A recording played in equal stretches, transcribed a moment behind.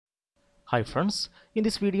Hi friends, in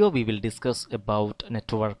this video we will discuss about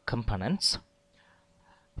network components.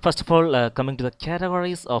 First of all, coming to the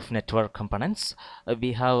categories of network components,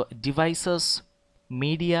 we have devices,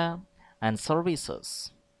 media and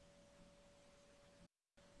services.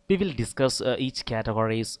 We will discuss each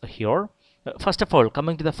categories here. First of all,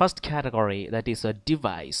 coming to the first category, that is a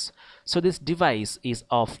device. So this device is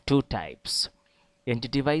of two types, end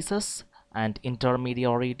devices and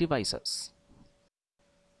intermediary devices.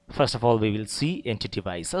 First of all, we will see end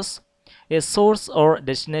devices. A source or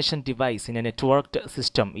destination device in a networked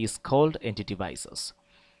system is called end devices.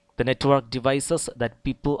 The network devices that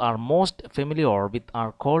people are most familiar with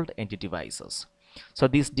are called end devices. So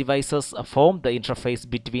these devices form the interface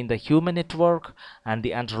between the human network and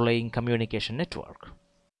the underlying communication network.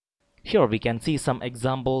 Here we can see some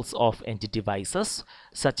examples of end devices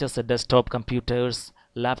such as desktop computers,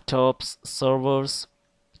 laptops, servers,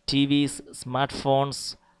 TVs,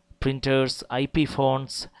 smartphones, printers, IP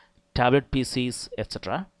phones, tablet PCs,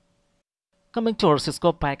 etc. Coming to our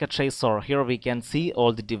Cisco packet tracer, here we can see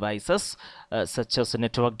all the devices such as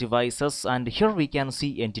network devices, and here we can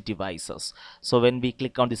see end devices. So when we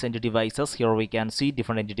click on these end devices, here we can see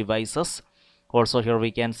different end devices. Also here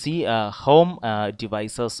we can see home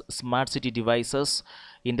devices, smart city devices,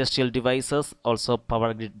 industrial devices, also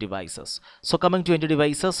power grid devices. So coming to end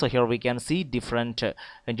devices, so here we can see different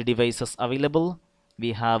end devices available.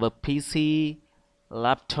 We have a PC,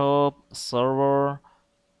 laptop, server.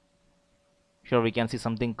 Here we can see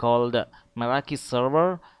something called Meraki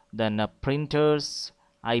server, then printers,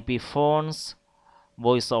 IP phones,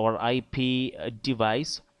 voice over IP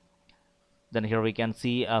device. Then here we can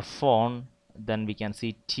see a phone, then we can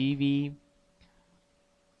see TV,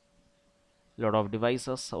 lot of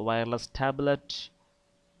devices, wireless tablet,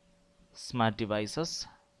 smart devices,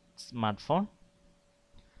 smartphone.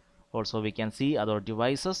 Also we can see other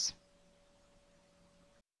devices.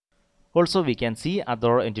 Also we can see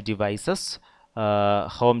other end devices,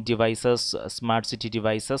 home devices, smart city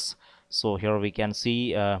devices. So here we can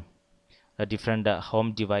see different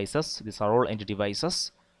home devices. These are all end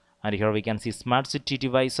devices. And here we can see smart city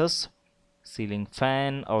devices, ceiling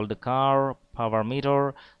fan, all the car, power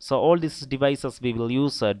meter. So all these devices we will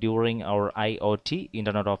use during our IoT,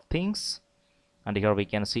 Internet of Things. And here we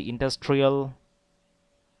can see industrial,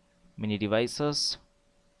 mini devices.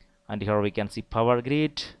 And here we can see power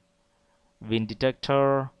grid, wind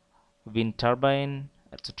detector, wind turbine,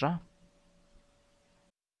 etc.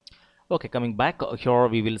 Okay, coming back here,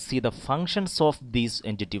 we will see the functions of these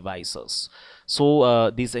end devices. So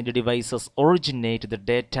these end devices originate the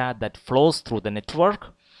data that flows through the network.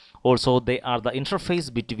 Also, they are the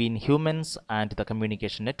interface between humans and the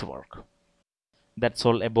communication network. That's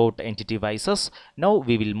all about end devices. Now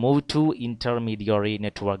we will move to intermediary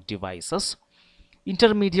network devices.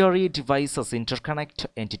 Intermediary devices interconnect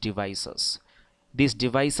end devices. These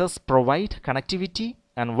devices provide connectivity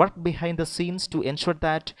and work behind the scenes to ensure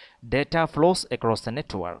that data flows across the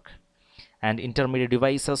network. And intermediate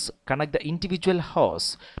devices connect the individual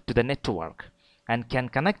hosts to the network and can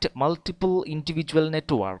connect multiple individual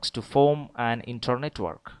networks to form an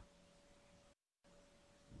internetwork.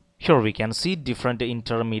 Here we can see different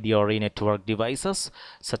intermediary network devices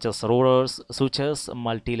such as routers, switches,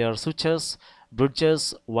 multi-layer switches,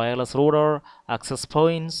 bridges, wireless router, access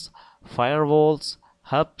points, firewalls,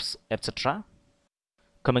 hubs, etc.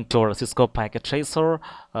 Coming to our Cisco packet tracer,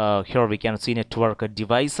 here we can see network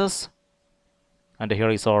devices, and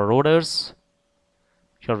here is our routers.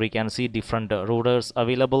 Here we can see different routers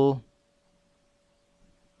available,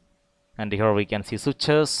 and here we can see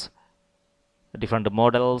switches, different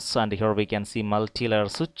models, and here we can see multi-layer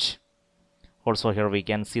switch. Also here we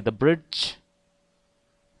can see the bridge.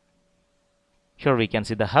 Here we can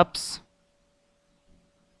see the hubs.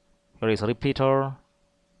 Here is a repeater.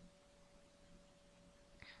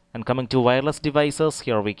 And coming to wireless devices,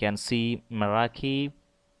 here we can see Meraki.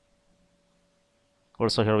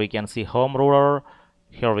 Also here we can see home router.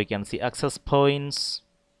 Here we can see access points.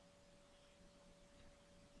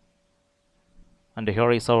 And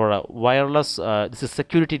here is our wireless, this is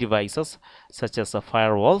security devices such as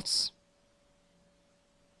firewalls.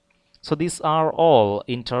 So these are all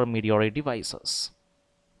intermediary devices.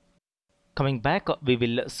 Coming back, we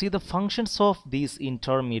will see the functions of these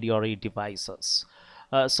intermediary devices.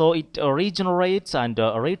 So it regenerates and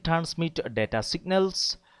retransmit data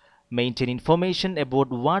signals, maintain information about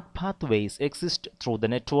what pathways exist through the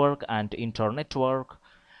network and internetwork,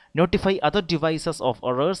 notify other devices of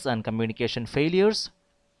errors and communication failures,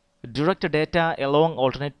 direct data along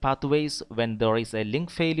alternate pathways when there is a link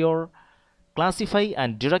failure, classify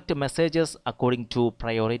and direct messages according to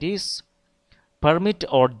priorities, permit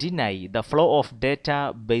or deny the flow of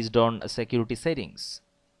data based on security settings.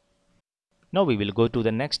 Now we will go to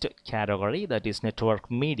the next category, that is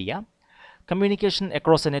network media. Communication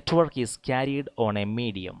across a network is carried on a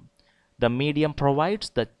medium. The medium provides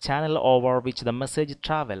the channel over which the message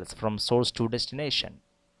travels from source to destination.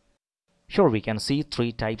 Here we can see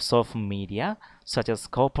three types of media such as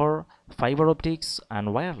copper, fiber optics,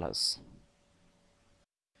 and wireless.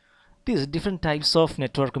 These different types of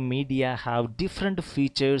network media have different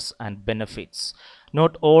features and benefits.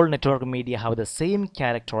 Not all network media have the same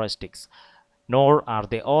characteristics, nor are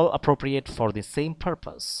they all appropriate for the same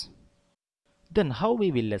purpose. Then how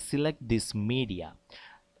we will select this media?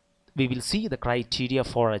 We will see the criteria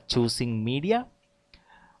for choosing media.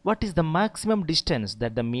 What is the maximum distance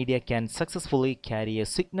that the media can successfully carry a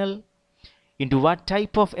signal? Into what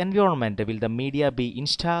type of environment will the media be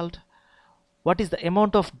installed? What is the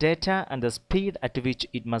amount of data and the speed at which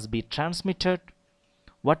it must be transmitted?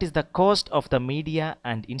 What is the cost of the media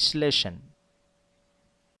and installation?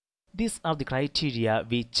 These are the criteria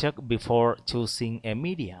we check before choosing a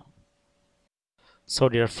media. So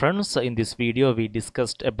dear friends, in this video we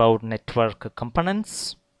discussed about network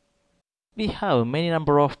components. We have many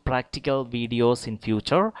number of practical videos in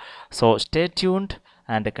future, so stay tuned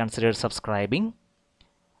and consider subscribing,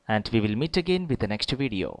 and we will meet again with the next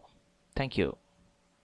video. Thank you.